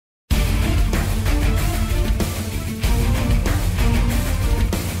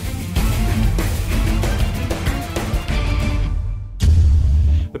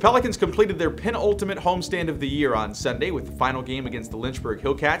Pelicans completed their penultimate homestand of the year on Sunday with the final game against the Lynchburg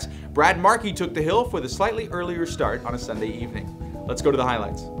Hillcats. Brad Markey took the hill for the slightly earlier start on a Sunday evening. Let's go to the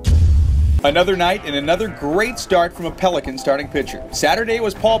highlights. Another night and another great start from a Pelican starting pitcher. Saturday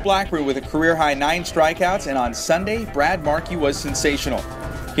was Paul Blackburn with a career-high 9 strikeouts, and on Sunday, Brad Markey was sensational.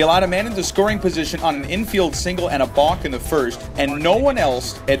 He allowed a man into scoring position on an infield single and a balk in the first, and no one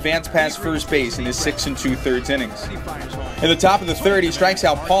else advanced past first base in his 6 2/3 innings. In the top of the third, he strikes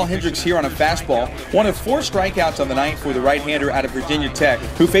out Paul Hendricks here on a fastball, one of 4 strikeouts on the night for the right-hander out of Virginia Tech,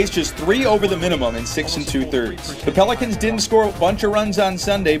 who faced just 3 over the minimum in 6 2/3. The Pelicans didn't score a bunch of runs on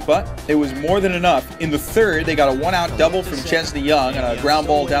Sunday, but it was more than enough. In the third, they got a 1-out double from Chesney Young on a ground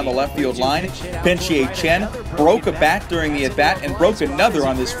ball down the left field line. Penchie Chen broke a bat during the at-bat and broke another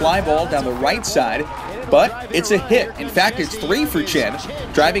on this fly ball down the right side, but it's a hit. In fact, it's 3 for Chen,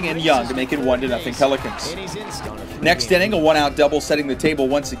 driving in Young to make it 1-0 Pelicans. Next inning, a 1-out double setting the table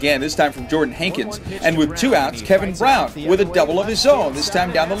once again, this time from Jordan Hankins. And with 2 outs, Kevin Brown with a double of his own, this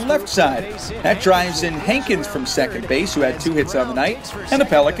time down the left side. That drives in Hankins from second base, who had 2 hits on the night, and the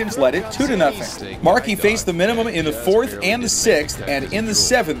Pelicans led it 2-0. Markey faced the minimum in the 4th and the 6th, and in the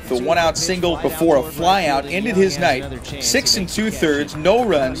 7th, the 1-out single before a flyout ended his night. 6 2/3, no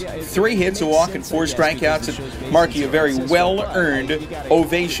runs, 3 hits, a walk, and 4 strikeouts, and Markey a very well-earned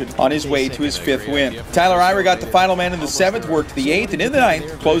ovation on his way to his 5th win. Tyler Ira got the final man in the 7th, worked the 8th, and in the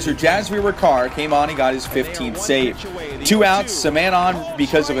 9th, closer Jasmine Ricard came on and got his 15th save. 2 outs, a man on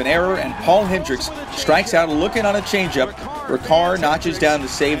because of an error, and Paul Hendricks strikes out looking on a changeup. Ricard notches down the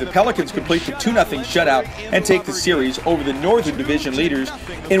save. The Pelicans complete the 2-0 shutout and take the series over the Northern Division leaders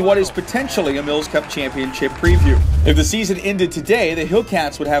in what is potentially a Mills Cup championship preview. If the season ended today, the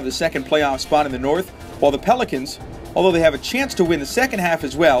Hillcats would have the 2nd playoff spot in the North, while the Pelicans, although they have a chance to win the second half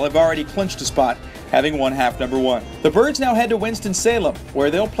as well, have already clinched a spot, having won half number 1. The Birds now head to Winston-Salem,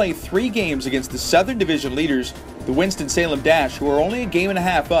 where they'll play 3 games against the Southern Division leaders, the Winston-Salem Dash, who are only a game and a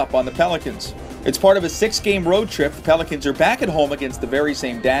half up on the Pelicans. It's part of a 6-game road trip. The Pelicans are back at home against the very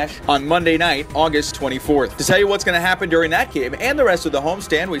same Dash on Monday night, August 24th. To tell you what's going to happen during that game and the rest of the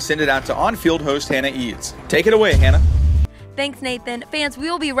homestand, we send it out to on-field host Hannah Eads. Take it away, Hannah. Thanks, Nathan. Fans,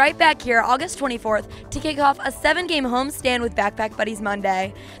 we will be right back here August 24th to kick off a 7-game homestand with Backpack Buddies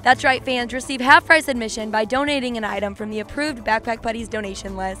Monday. That's right, fans. Receive half-price admission by donating an item from the approved Backpack Buddies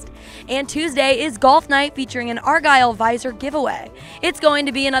donation list. And Tuesday is golf night featuring an Argyle visor giveaway. It's going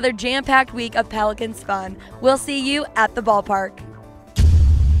to be another jam-packed week of Pelicans fun. We'll see you at the ballpark.